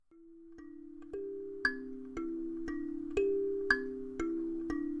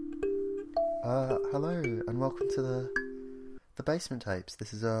Hello and welcome to the Basement Tapes.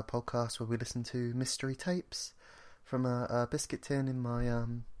 This is a podcast where we listen to mystery tapes from a biscuit tin in my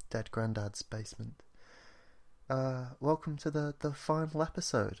dead granddad's basement. Welcome to the final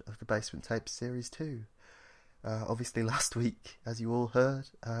episode of the Basement Tapes Series 2. Obviously last week, as you all heard,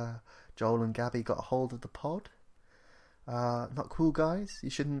 Joel and Gabby got a hold of the pod. Not cool, guys. You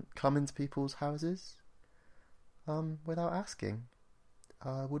shouldn't come into people's houses without asking.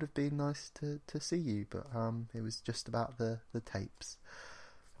 Would have been nice to see you, but it was just about the tapes.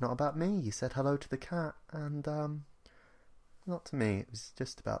 Not about me. You said hello to the cat, and not to me. It was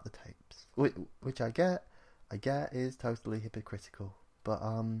just about the tapes, which I get is totally hypocritical. But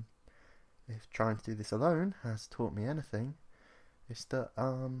if trying to do this alone has taught me anything, it's that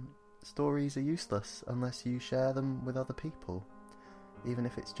stories are useless unless you share them with other people, even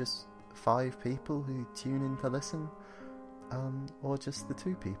if it's just 5 people who tune in to listen. Or just the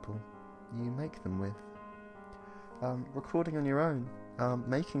 2 people you make them with. Recording on your own,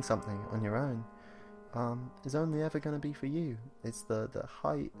 making something on your own, is only ever going to be for you. It's the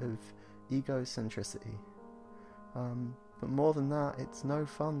height of egocentricity. But more than that, it's no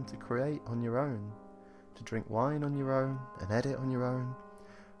fun to create on your own, to drink wine on your own, and edit on your own,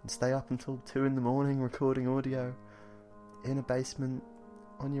 and stay up until 2 in the morning recording audio in a basement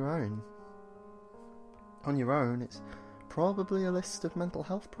on your own. On your own, it's probably a list of mental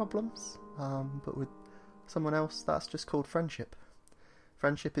health problems, but with someone else that's just called friendship.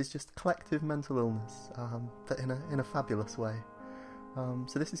 Friendship is just collective mental illness, but in a fabulous way.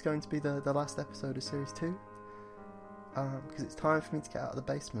 So this is going to be the last episode of Series 2, because it's time for me to get out of the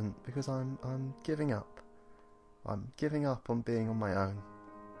basement, because I'm giving up. I'm giving up on being on my own.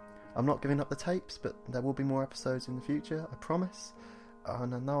 I'm not giving up the tapes, but there will be more episodes in the future, I promise.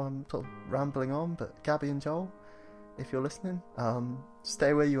 And I know I'm sort of rambling on, but Gabby and Joel, if you're listening,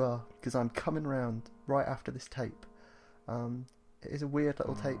 stay where you are, because I'm coming round right after this tape. It is a weird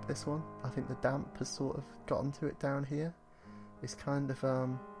little tape, this one. I think the damp has sort of gotten to it down here. It's kind of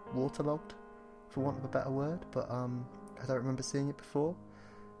waterlogged, for want of a better word, but I don't remember seeing it before.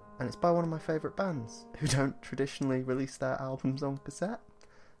 And it's by one of my favourite bands, who don't traditionally release their albums on cassette.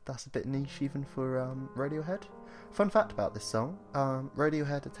 That's a bit niche even for Radiohead. Fun fact about this song,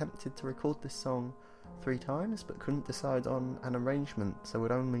 Radiohead attempted to record this song 3 times, but couldn't decide on an arrangement, so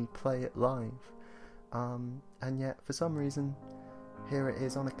would only play it live. And yet, for some reason, here it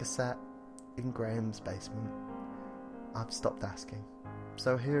is on a cassette in Graham's basement. I've stopped asking.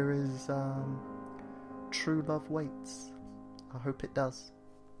 So here is True Love Waits. I hope it does.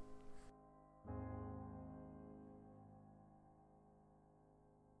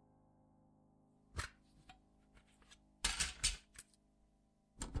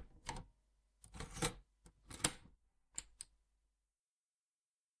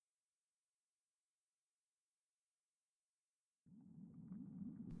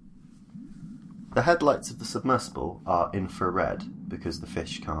 The headlights of the submersible are infrared because the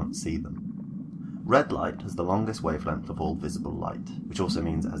fish can't see them. Red light has the longest wavelength of all visible light, which also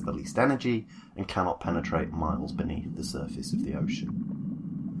means it has the least energy and cannot penetrate miles beneath the surface of the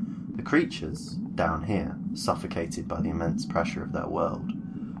ocean. The creatures, down here, suffocated by the immense pressure of their world,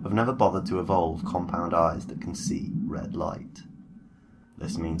 have never bothered to evolve compound eyes that can see red light.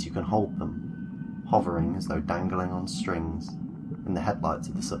 This means you can hold them, hovering as though dangling on strings, in the headlights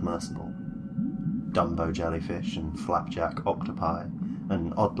of the submersible. Dumbo jellyfish and flapjack octopi,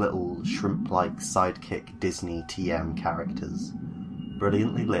 and odd little shrimp-like sidekick Disney TM characters,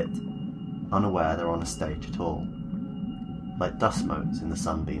 brilliantly lit, unaware they're on a stage at all, like dust motes in the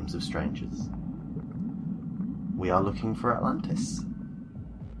sunbeams of strangers. We are looking for Atlantis.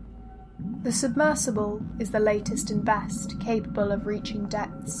 The submersible is the latest and best, capable of reaching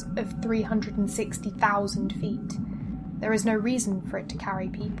depths of 360,000 feet. There is no reason for it to carry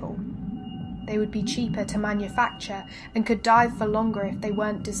people. They would be cheaper to manufacture and could dive for longer if they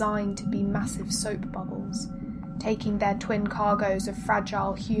weren't designed to be massive soap bubbles, taking their twin cargoes of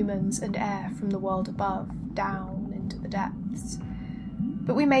fragile humans and air from the world above down into the depths.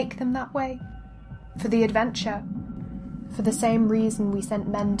 But we make them that way, for the adventure, for the same reason we sent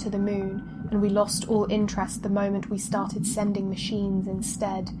men to the moon and we lost all interest the moment we started sending machines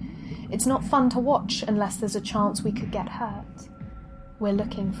instead. It's not fun to watch unless there's a chance we could get hurt. We're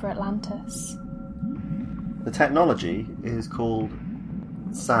looking for Atlantis. The technology is called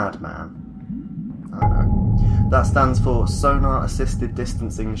SADMAN. I know. That stands for Sonar Assisted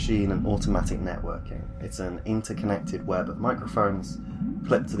Distancing Machine and Automatic Networking. It's an interconnected web of microphones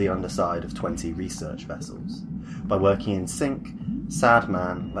clipped to the underside of 20 research vessels. By working in sync, Sad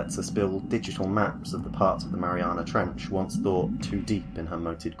Man lets us build digital maps of the parts of the Mariana Trench once thought too deep in her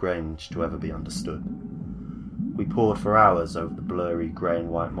moated grange to ever be understood. We pored for hours over the blurry grey and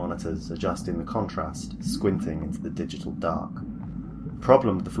white monitors, adjusting the contrast, squinting into the digital dark. The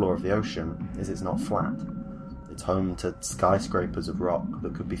problem with the floor of the ocean is it's not flat. It's home to skyscrapers of rock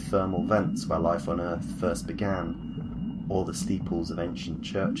that could be thermal vents where life on Earth first began, or the steeples of ancient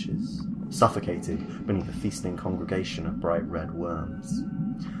churches, suffocated beneath a feasting congregation of bright red worms.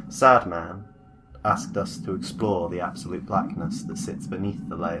 Sad Man asked us to explore the absolute blackness that sits beneath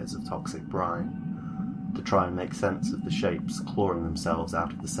the layers of toxic brine, to try and make sense of the shapes clawing themselves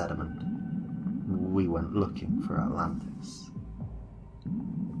out of the sediment. We went looking for Atlantis.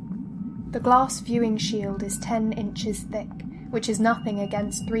 The glass viewing shield is 10 inches thick, which is nothing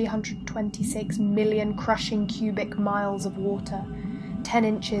against 326 million crushing cubic miles of water, 10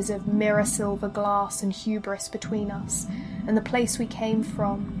 inches of mirror silver glass and hubris between us, and the place we came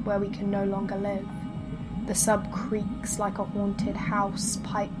from where we can no longer live. The sub creaks like a haunted house,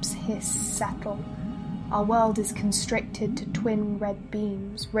 pipes hiss, settle. Our world is constricted to twin red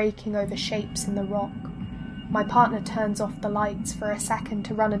beams, raking over shapes in the rock. My partner turns off the lights for a second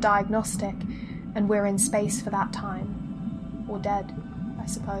to run a diagnostic, and we're in space for that time. Or dead, I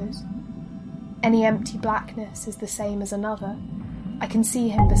suppose. Any empty blackness is the same as another. I can see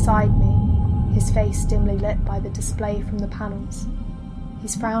him beside me, his face dimly lit by the display from the panels.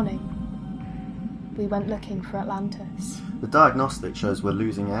 He's frowning. We went looking for Atlantis. The diagnostic shows we're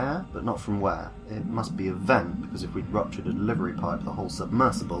losing air, but not from where. It must be a vent, because if we'd ruptured a delivery pipe, the whole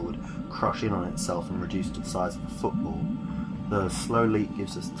submersible would crush in on itself and reduce to the size of a football. The slow leak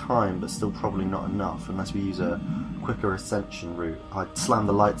gives us time, but still probably not enough, unless we use a quicker ascension route. I'd slam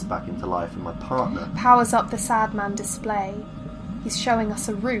the lights back into life, and my partner powers up the Sad Man display. He's showing us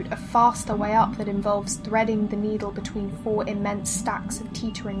a route, a faster way up that involves threading the needle between 4 immense stacks of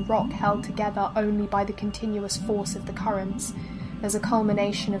teetering rock held together only by the continuous force of the currents. There's a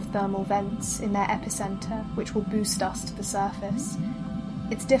culmination of thermal vents in their epicenter, which will boost us to the surface.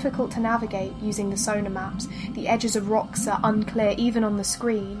 It's difficult to navigate using the sonar maps. The edges of rocks are unclear even on the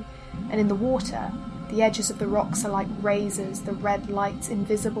screen, and in the water, the edges of the rocks are like razors. The red lights,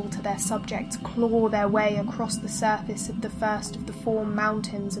 invisible to their subjects, claw their way across the surface of the first of the 4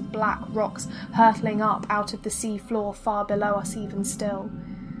 mountains of black rocks hurtling up out of the sea floor far below us even still.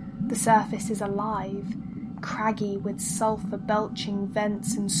 The surface is alive, craggy with sulphur-belching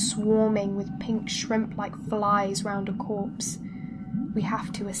vents and swarming with pink shrimp-like flies round a corpse. We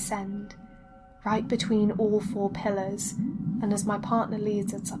have to ascend, right between all 4 pillars, and as my partner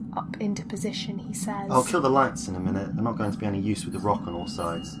leads us up into position, he says, "I'll kill the lights in a minute. They're not going to be any use with the rock on all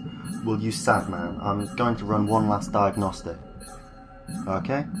sides. We'll use Sad Man. I'm going to run one last diagnostic.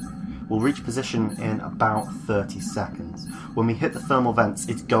 Okay? We'll reach position in about 30 seconds. When we hit the thermal vents,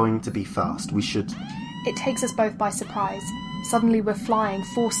 it's going to be fast. We should..." It takes us both by surprise. Suddenly we're flying,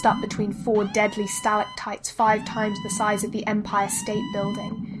 forced up between 4 deadly stalactites 5 times the size of the Empire State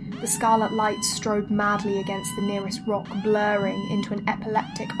Building. The scarlet lights strobe madly against the nearest rock, blurring into an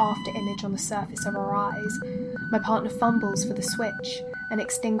epileptic after-image on the surface of our eyes. My partner fumbles for the switch and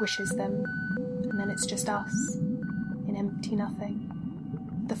extinguishes them, and then it's just us, in empty nothing.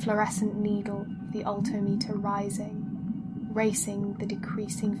 The fluorescent needle of the altimeter rising, racing the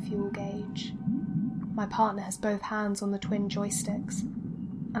decreasing fuel gauge. My partner has both hands on the twin joysticks,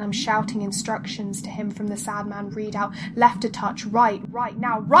 and I'm shouting instructions to him from the Sad Man readout. Left to touch, right,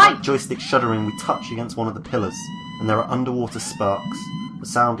 now, right! Right joystick shuddering, we touch against one of the pillars, and there are underwater sparks, a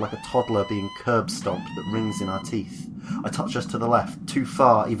sound like a toddler being curb-stomped that rings in our teeth. I touch us to the left, too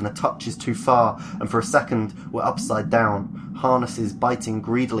far, even a touch is too far, and for a second we're upside down, harnesses biting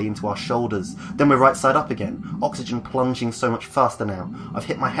greedily into our shoulders. Then we're right side up again, oxygen plunging so much faster now. I've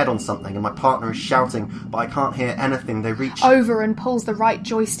hit my head on something and my partner is shouting, but I can't hear anything. They reach over and pulls the right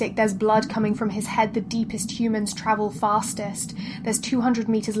joystick. There's blood coming from his head. The deepest humans travel fastest. There's 200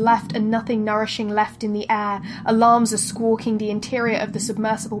 meters left and nothing nourishing left in the air. Alarms are squawking, the interior of the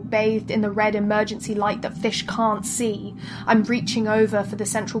submersible bathed in the red emergency light that fish can't see. I'm reaching over for the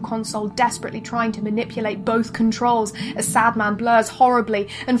central console, desperately trying to manipulate both controls as Sad Man blurs horribly,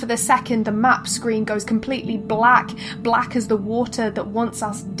 and for the second the map screen goes completely black as the water that wants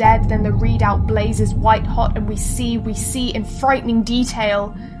us dead. Then the readout blazes white hot and we see in frightening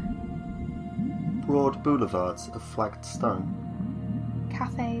detail broad boulevards of flagged stone,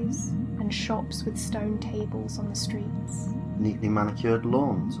 cafes and shops with stone tables on the streets, neatly manicured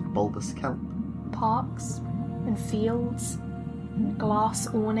lawns of bulbous kelp, parks and fields and glass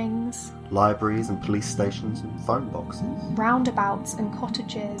awnings, libraries and police stations and phone boxes, roundabouts and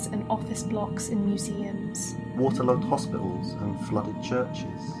cottages and office blocks and museums, waterlogged hospitals and flooded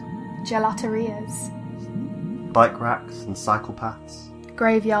churches, gelaterias, bike racks and cycle paths,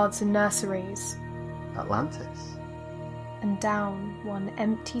 graveyards and nurseries, Atlantis. and down one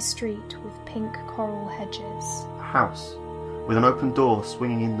empty street with pink coral hedges. A house with an open door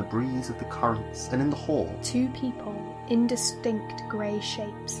swinging in the breeze of the currents, and in the hall, 2 people, indistinct grey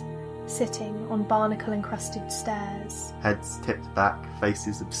shapes, sitting on barnacle-encrusted stairs, heads tipped back,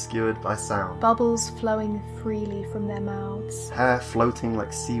 faces obscured by sound, bubbles flowing freely from their mouths, hair floating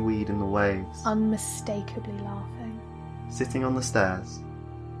like seaweed in the waves, unmistakably laughing. sitting on the stairs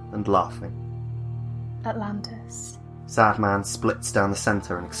and laughing. Atlantis. Sad man splits down the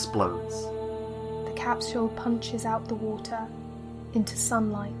centre and explodes. The capsule punches out the water into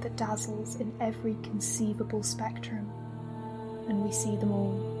sunlight that dazzles in every conceivable spectrum, and we see them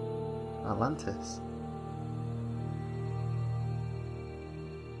all. Atlantis.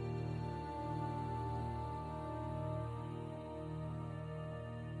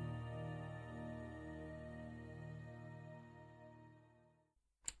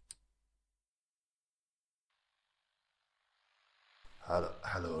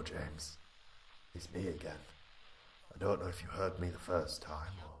 Hello, James. It's me again. I don't know if you heard me the first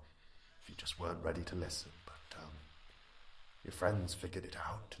time, or if you just weren't ready to listen, but your friends figured it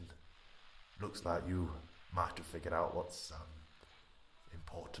out, and looks like you might have figured out what's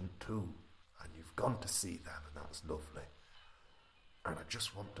important too, and you've gone to see them, and that's lovely. And I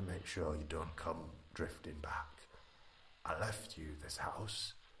just want to make sure you don't come drifting back. I left you this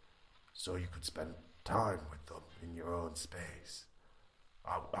house so you could spend time with them in your own space.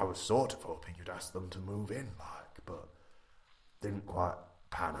 I was sort of hoping you'd ask them to move in, but didn't quite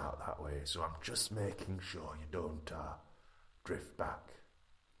pan out that way, so I'm just making sure you don't drift back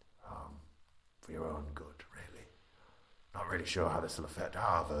for your own good, really. Not really sure how this will affect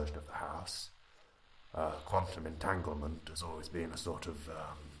our version of the house. Quantum entanglement has always been a sort of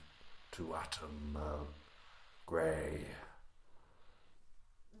 2-atom grey...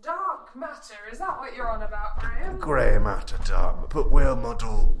 Dark matter, is that what you're on about, Graham? Grey matter, dark, but we'll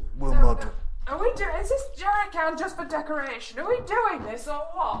model. Are we doing? Is this jerry can just for decoration? Are we doing this or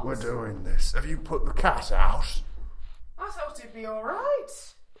what? We're doing this. Have you put the cat out? I thought he'd be all right.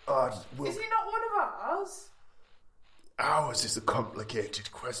 Is he not one of ours? Ours is a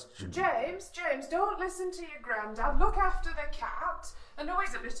complicated question. James, don't listen to your granddad. Look after the cat. I know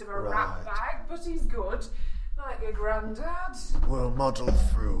he's a bit of a rat bag, but he's good. Like your granddad. We'll muddle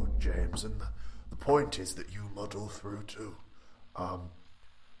through, James, and the point is that you muddle through too.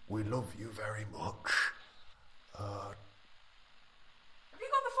 We love you very much. Have you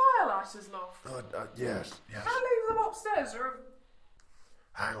got the firelighters, love? Yes. Can I leave them upstairs, or...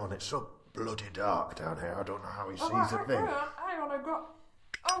 Hang on, it's so bloody dark down here, I don't know how he sees right, a thing. Hang on, I've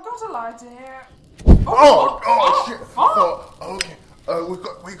got a lighter here. Shit! Okay,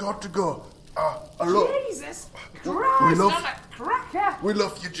 we got to go. Look. Jesus Christ, cracker! We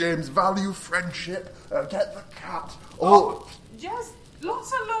love you, James. Value friendship. Get the cat. Just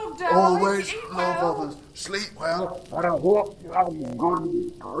lots of love, darling. Always Eat love well. others. Sleep well. But I hope you have a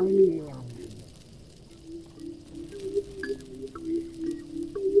good dream.